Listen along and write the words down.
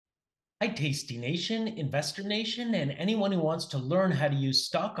Hi, Tasty Nation, Investor Nation, and anyone who wants to learn how to use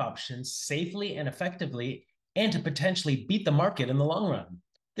stock options safely and effectively and to potentially beat the market in the long run.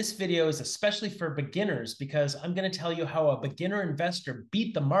 This video is especially for beginners because I'm going to tell you how a beginner investor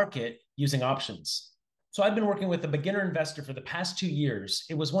beat the market using options. So I've been working with a beginner investor for the past 2 years.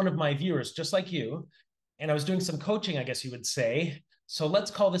 It was one of my viewers, just like you, and I was doing some coaching, I guess you would say. So let's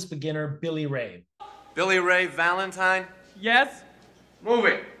call this beginner Billy Ray. Billy Ray Valentine? Yes, Move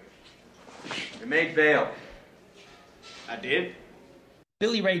it. You made bail. I did.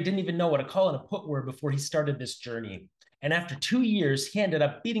 Billy Ray didn't even know what a call and a put were before he started this journey. And after 2 years, he ended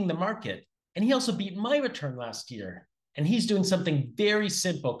up beating the market. And he also beat my return last year. And he's doing something very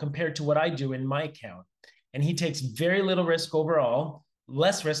simple compared to what I do in my account. And he takes very little risk overall,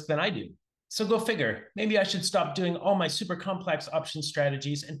 less risk than I do. So go figure. Maybe I should stop doing all my super complex option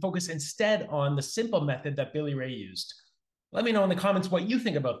strategies and focus instead on the simple method that Billy Ray used. Let me know in the comments what you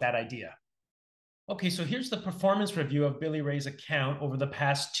think about that idea. Okay, so here's the performance review of Billy Ray's account over the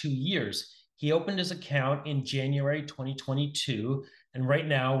past 2 years. He opened his account in January 2022, and right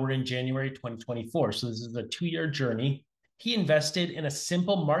now we're in January 2024. So this is a 2-year journey. He invested in a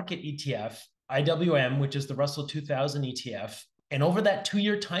simple market ETF, IWM, which is the Russell 2000 ETF. And over that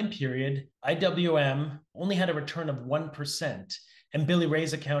 2-year time period, IWM only had a return of 1%, and Billy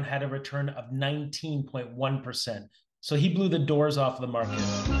Ray's account had a return of 19.1%. So he blew the doors off the market.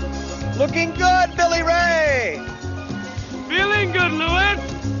 Looking good, Billy Ray! Feeling good, Louis.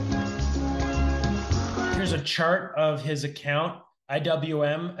 Here's a chart of his account.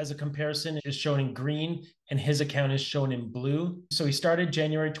 IWM, as a comparison, is shown in green, and his account is shown in blue. So he started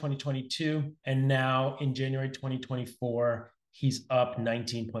January 2022, and now in January 2024, he's up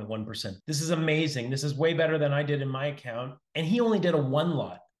 19.1%. This is amazing. This is way better than I did in my account. And he only did a one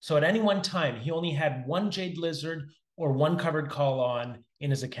lot. So at any one time, he only had one Jade Lizard or one covered call on in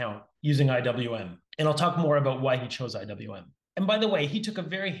his account using IWM. And I'll talk more about why he chose IWM. And by the way, he took a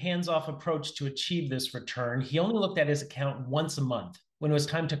very hands-off approach to achieve this return. He only looked at his account once a month. When it was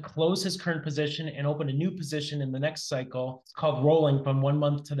time to close his current position and open a new position in the next cycle, it's called rolling from one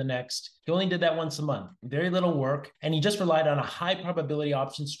month to the next. He only did that once a month. Very little work. And he just relied on a high probability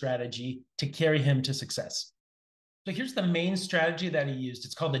option strategy to carry him to success. So here's the main strategy that he used.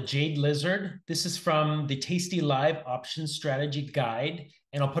 It's called the Jade Lizard. This is from the Tasty Live Options Strategy Guide,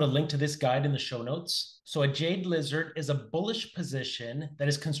 and I'll put a link to this guide in the show notes. So a Jade Lizard is a bullish position that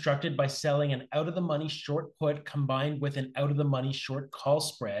is constructed by selling an out-of-the-money short put combined with an out-of-the-money short call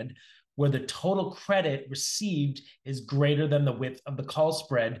spread, where the total credit received is greater than the width of the call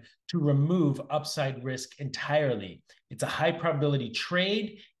spread to remove upside risk entirely. It's a high probability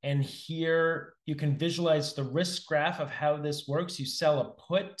trade. And here you can visualize the risk graph of how this works. You sell a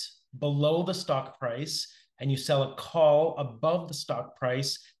put below the stock price and you sell a call above the stock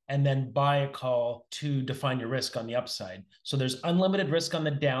price and then buy a call to define your risk on the upside. So there's unlimited risk on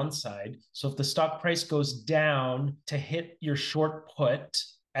the downside. So if the stock price goes down to hit your short put,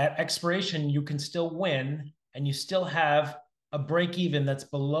 at expiration, you can still win and you still have a break even that's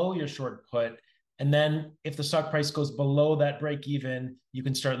below your short put. And then if the stock price goes below that break even, you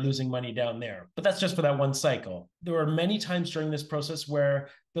can start losing money down there. But that's just for that one cycle. There were many times during this process where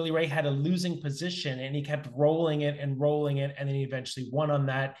Billy Ray had a losing position and he kept rolling it. And then he eventually won on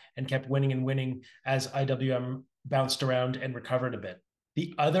that and kept winning and winning as IWM bounced around and recovered a bit.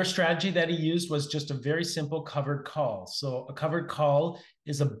 The other strategy that he used was just a very simple covered call. So a covered call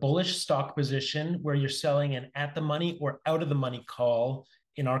is a bullish stock position where you're selling an at the money or out of the money call.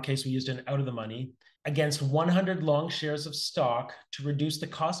 In our case, we used an out of the money against 100 long shares of stock to reduce the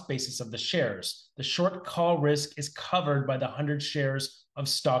cost basis of the shares. The short call risk is covered by the 100 shares of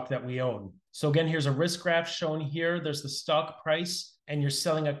stock that we own. So again, here's a risk graph shown here. There's the stock price and you're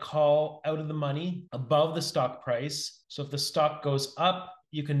selling a call out of the money above the stock price. So if the stock goes up,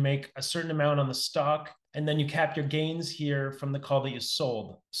 you can make a certain amount on the stock, and then you cap your gains here from the call that you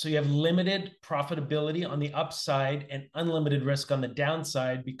sold. So you have limited profitability on the upside and unlimited risk on the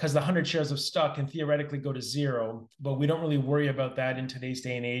downside because the 100 shares of stock can theoretically go to zero, but we don't really worry about that in today's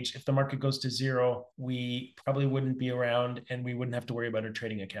day and age. If the market goes to zero, we probably wouldn't be around and we wouldn't have to worry about our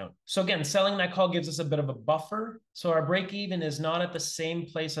trading account. So again, selling that call gives us a bit of a buffer. So our break even is not at the same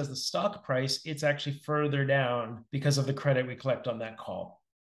place as the stock price. It's actually further down because of the credit we collect on that call.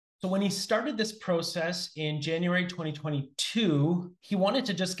 So when he started this process in January 2022, he wanted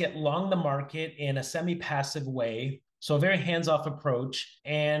to just get long the market in a semi-passive way. So a very hands-off approach.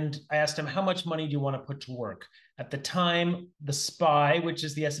 And I asked him, how much money do you want to put to work? At the time, the SPY, which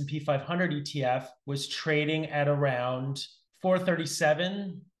is the S&P 500 ETF, was trading at around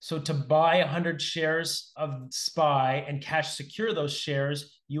 437. So to buy 100 shares of SPY and cash secure those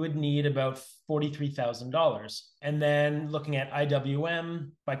shares, you would need about $43,000. And then looking at IWM,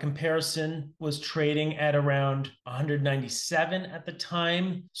 by comparison, was trading at around 197 at the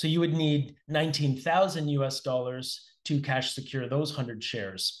time. So you would need 19,000 US dollars to cash secure those 100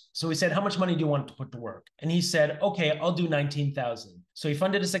 shares. So we said, how much money do you want to put to work? And he said, okay, I'll do 19,000. So he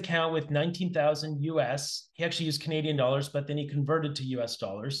funded his account with 19,000 US. He actually used Canadian dollars, but then he converted to US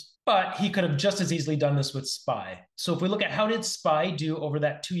dollars. But he could have just as easily done this with SPY. So if we look at how did SPY do over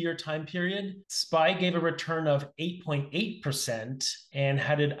that 2-year time period, SPY gave a return of 8.8%. And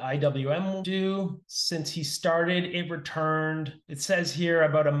how did IWM do? Since he started, it returned, it says here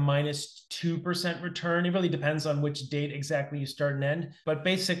about a minus 2% return. It really depends on which date exactly you start and end. But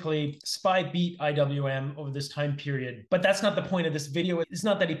basically, SPY beat IWM over this time period. But that's not the point of this video. It's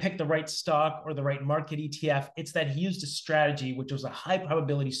not that he picked the right stock or the right market ETF. It's that he used a strategy, which was a high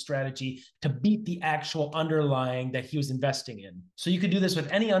probability strategy, to beat the actual underlying that he was investing in. So you could do this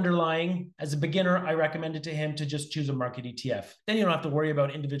with any underlying. As a beginner, I recommended to him to just choose a market ETF. Then you don't have to worry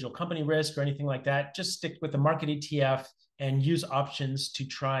about individual company risk or anything like that. Just stick with the market ETF and use options to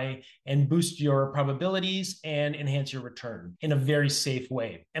try and boost your probabilities and enhance your return in a very safe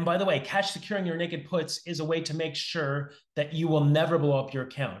way. And by the way, cash securing your naked puts is a way to make sure that you will never blow up your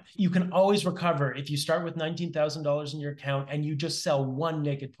account. You can always recover if you start with $19,000 in your account and you just sell one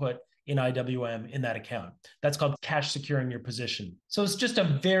naked put in IWM in that account. That's called cash securing your position. So it's just a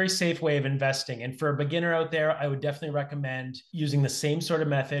very safe way of investing. And for a beginner out there, I would definitely recommend using the same sort of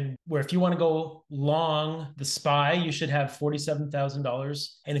method where if you want to go long the SPY, you should have $47,000.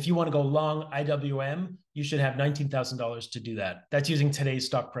 And if you want to go long IWM, you should have $19,000 to do that. That's using today's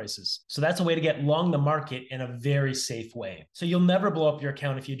stock prices. So that's a way to get long the market in a very safe way. So you'll never blow up your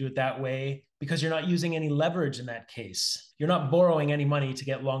account if you do it that way, because you're not using any leverage in that case. You're not borrowing any money to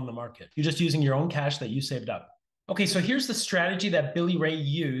get long the market. You're just using your own cash that you saved up. Okay, so here's the strategy that Billy Ray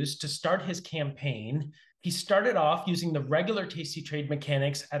used to start his campaign. He started off using the regular Tasty Trade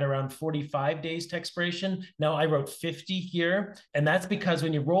mechanics at around 45 days to expiration. Now I wrote 50 here, and that's because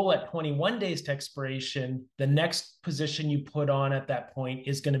when you roll at 21 days to expiration, the next position you put on at that point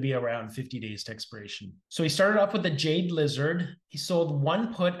is going to be around 50 days to expiration. So he started off with the Jade Lizard. He sold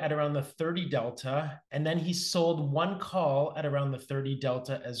one put at around the 30 delta, and then he sold one call at around the 30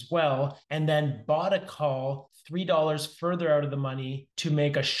 delta as well, and then bought a call $3 further out of the money to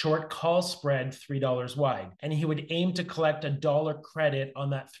make a short call spread $3 wide. And he would aim to collect $1 credit on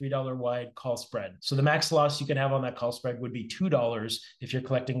that $3 wide call spread. So the max loss you can have on that call spread would be $2 if you're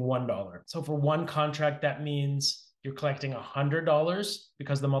collecting $1. So for one contract, that means you're collecting $100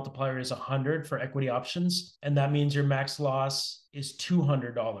 because the multiplier is 100 for equity options. And that means your max loss is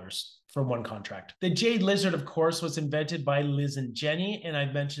 $200 for one contract. The Jade Lizard, of course, was invented by Liz and Jenny, and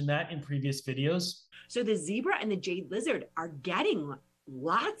I've mentioned that in previous videos. So the zebra and the Jade Lizard are getting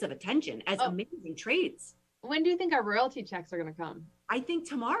lots of attention as amazing trades. When do you think our royalty checks are going to come? I think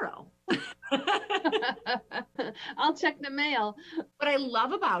tomorrow. I'll check the mail. What I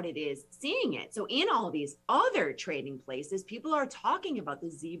love about it is seeing it. So in all of these other trading places, people are talking about the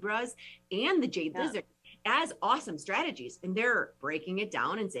zebras and the Jade Lizard as awesome strategies. And they're breaking it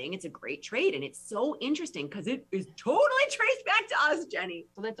down and saying it's a great trade. And it's so interesting because it is totally traced back to us, Jenny.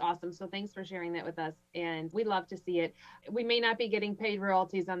 So that's awesome. So thanks for sharing that with us. And we love to see it. We may not be getting paid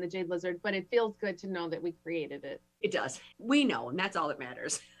royalties on the Jade Lizard, but it feels good to know that we created it. It does. We know, and that's all that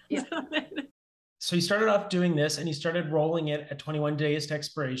matters. Yeah. So he started off doing this and he started rolling it at 21 days to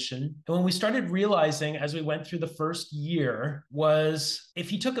expiration. And when we started realizing as we went through the first year was if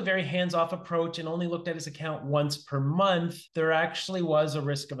he took a very hands-off approach and only looked at his account once per month, there actually was a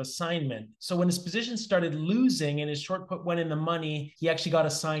risk of assignment. So when his position started losing and his short put went in the money, he actually got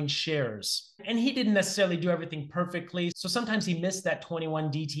assigned shares. And he didn't necessarily do everything perfectly. So sometimes he missed that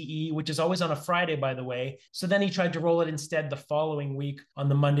 21 DTE, which is always on a Friday, by the way. So then he tried to roll it instead the following week on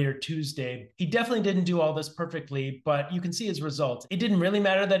the Monday or Tuesday. He definitely didn't do all this perfectly, but you can see his results. It didn't really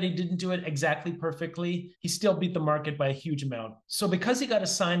matter that he didn't do it exactly perfectly. He still beat the market by a huge amount. So because he got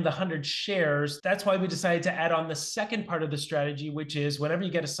assigned the 100 shares, that's why we decided to add on the second part of the strategy, which is whenever you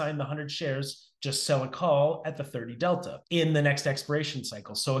get assigned the 100 shares, just sell a call at the 30 delta in the next expiration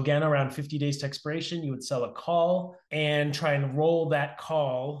cycle. So again, around 50 days to expiration, you would sell a call and try and roll that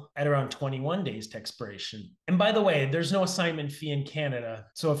call at around 21 days to expiration. And by the way, there's no assignment fee in Canada.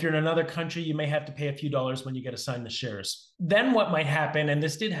 So if you're in another country, you may have to pay a few dollars when you get assigned the shares. Then what might happen, and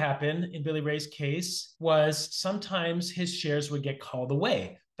this did happen in Billy Ray's case, was sometimes his shares would get called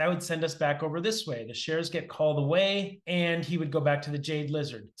away. that would send us back over this way. The shares get called away and he would go back to the Jade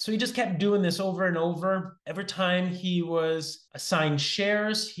Lizard. So he just kept doing this over and over. Every time he was assigned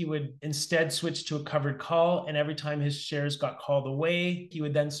shares, he would instead switch to a covered call. And every time his shares got called away, he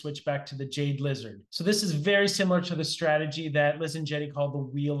would then switch back to the Jade Lizard. So this is very similar to the strategy that Liz and Jade called the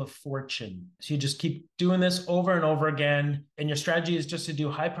Wheel of Fortune. So you just keep doing this over and over again. And your strategy is just to do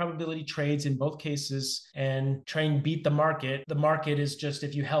high probability trades in both cases and try and beat the market. The market is just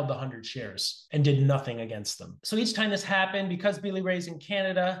if you held 100 shares and did nothing against them. So each time this happened, because Billy Ray's in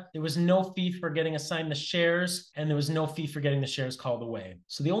Canada, there was no fee for getting assigned the shares and there was no fee for getting the shares called away.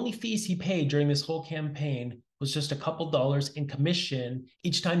 So the only fees he paid during this whole campaign was just a couple dollars in commission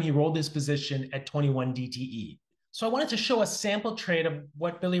each time he rolled his position at 21 DTE. So I wanted to show a sample trade of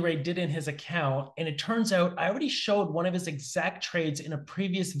what Billy Ray did in his account. And it turns out I already showed one of his exact trades in a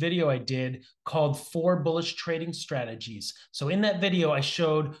previous video I did called 4 Bullish Trading Strategies. So in that video, I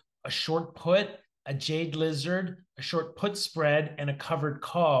showed a short put, a Jade Lizard, a short put spread, and a covered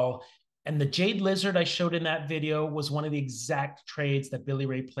call. And the Jade Lizard I showed in that video was one of the exact trades that Billy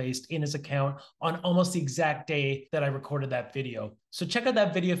Ray placed in his account on almost the exact day that I recorded that video. So check out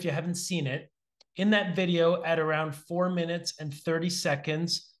that video if you haven't seen it. In that video, at around 4 minutes and 30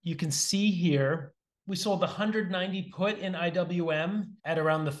 seconds, you can see here, we sold the 190 put in IWM at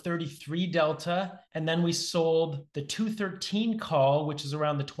around the 33 delta. And then we sold the 213 call, which is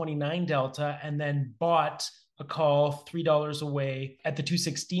around the 29 delta, and then bought a call $3 away at the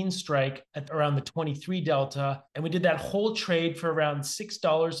 216 strike at around the 23 delta. And we did that whole trade for around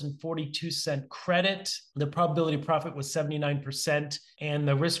 $6.42 credit. The probability of profit was 79%. And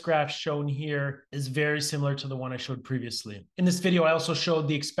the risk graph shown here is very similar to the one I showed previously. In this video, I also showed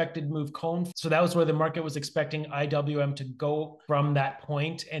the expected move cone. So that was where the market was expecting IWM to go from that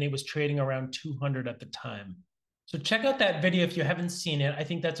point, and it was trading around 200 at the time. So check out that video if you haven't seen it. I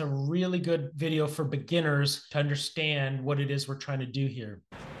think that's a really good video for beginners to understand what it is we're trying to do here.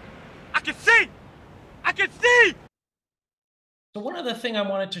 I can see! I can see! So one other thing I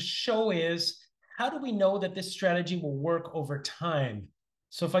wanted to show is, how do we know that this strategy will work over time?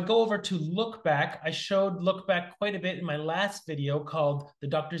 So if I go over to look back, I showed look back quite a bit in my last video called the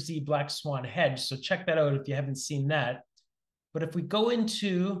Dr. Z Black Swan Hedge. So check that out if you haven't seen that. But if we go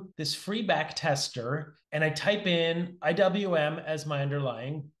into this free back tester and I type in IWM as my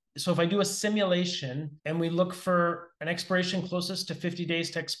underlying, so if I do a simulation and we look for an expiration closest to 50 days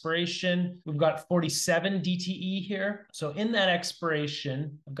to expiration, we've got 47 DTE here. So in that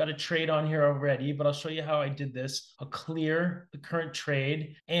expiration, I've got a trade on here already, but I'll show you how I did this. I'll clear the current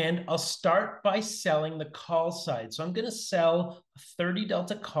trade and I'll start by selling the call side. So I'm going to sell a 30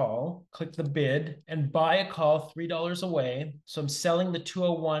 delta call, click the bid and buy a call $3 away. So I'm selling the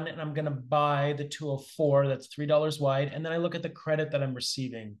 201 and I'm going to buy the 204. That's $3 wide. And then I look at the credit that I'm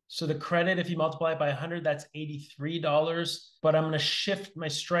receiving. So the credit, if you multiply it by 100, that's $83. But I'm going to shift my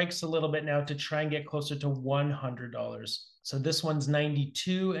strikes a little bit now to try and get closer to $100. So this one's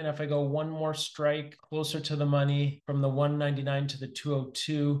 92. And if I go one more strike closer to the money from the 199 to the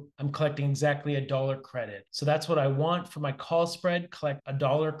 202, I'm collecting exactly $1 credit. So that's what I want for my call spread. Collect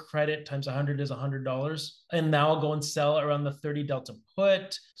 $1 credit times 100 is $100. And now I'll go and sell around the 30 delta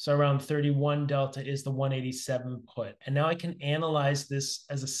put. So around 31 delta is the 187 put. And now I can analyze this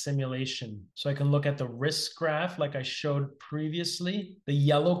as a simulation. So I can look at the risk graph like I showed previously. The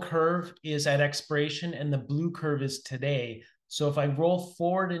yellow curve is at expiration and the blue curve is today. So if I roll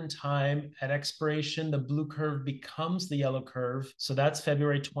forward in time at expiration, the blue curve becomes the yellow curve. So that's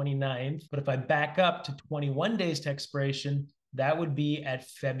February 29th. But if I back up to 21 days to expiration, that would be at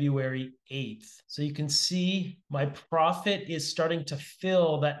February 8th. So you can see my profit is starting to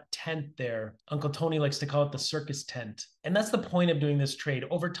fill that tent there. Uncle Tony likes to call it the circus tent. And that's the point of doing this trade.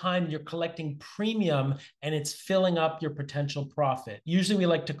 Over time, you're collecting premium and it's filling up your potential profit. Usually we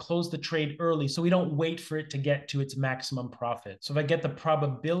like to close the trade early so we don't wait for it to get to its maximum profit. So if I get the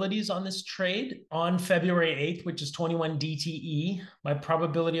probabilities on this trade on February 8th, which is 21 DTE, my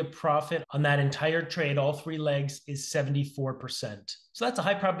probability of profit on that entire trade, all 3 legs, is 74%. So that's a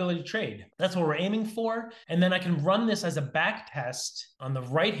high probability trade. That's what we're aiming for. And then I can run this as a back test on the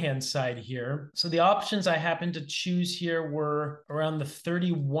right-hand side here. So the options I happened to choose here were around the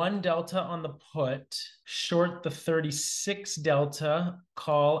 31 delta on the put, short the 36 delta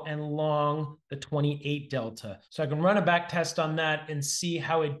call, and long the 28 delta. So I can run a back test on that and see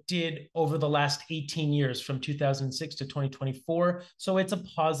how it did over the last 18 years from 2006 to 2024. So it's a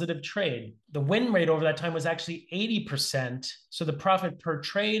positive trade. The win rate over that time was actually 80%. So the profit per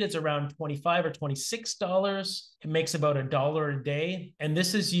trade is around $25 or $26. It makes about $1 a day. And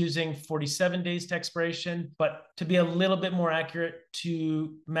this is using 47 days to expiration. But to be a little bit more accurate,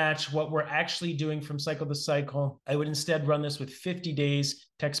 to match what we're actually doing from cycle to cycle, I would instead run this with 50 days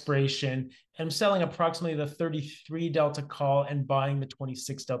to expiration. And I'm selling approximately the 33 delta call and buying the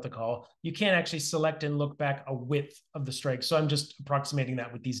 26 delta call. You can't actually select and look back a width of the strike. So I'm just approximating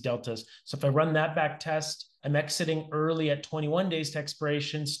that with these deltas. So if I run that back test, I'm exiting early at 21 days to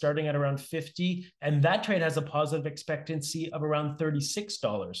expiration, starting at around 50. And that trade has a positive expectancy of around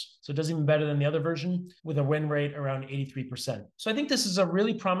 $36. So it does even better than the other version with a win rate around 83%. So I think this is a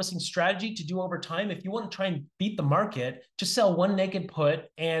really promising strategy to do over time. If you want to try and beat the market, just sell one naked put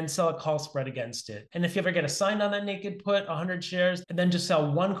and sell a call spread against it. And if you ever get assigned on that naked put, 100 shares, and then just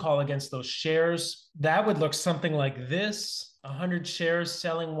sell one call against those shares, that would look something like this. 100 shares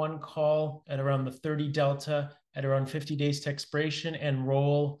selling one call at around the 30 delta at around 50 days to expiration and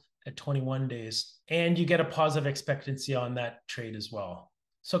roll at 21 days. And you get a positive expectancy on that trade as well.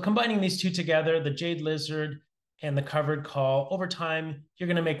 So combining these two together, the Jade Lizard and the covered call, over time, you're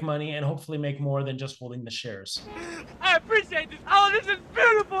going to make money and hopefully make more than just holding the shares. I appreciate this. Oh, this is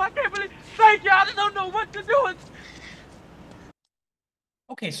beautiful. I can't believe. Thank you. I just don't know what to do.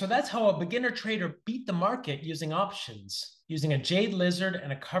 Okay, so that's how a beginner trader beat the market using options, using a Jade Lizard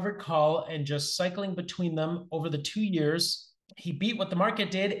and a covered call and just cycling between them over the 2 years. He beat what the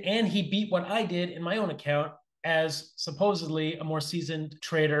market did, and he beat what I did in my own account as supposedly a more seasoned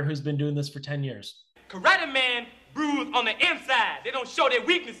trader who's been doing this for 10 years. Karate man bruised on the inside. They don't show their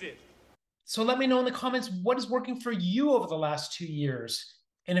weaknesses. So let me know in the comments what is working for you over the last 2 years.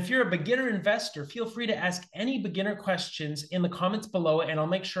 And if you're a beginner investor, feel free to ask any beginner questions in the comments below, and I'll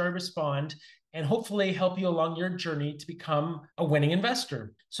make sure I respond and hopefully help you along your journey to become a winning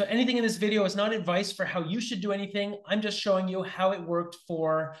investor. So anything in this video is not advice for how you should do anything. I'm just showing you how it worked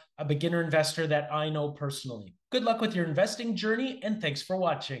for a beginner investor that I know personally. Good luck with your investing journey, and thanks for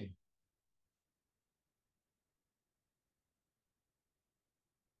watching.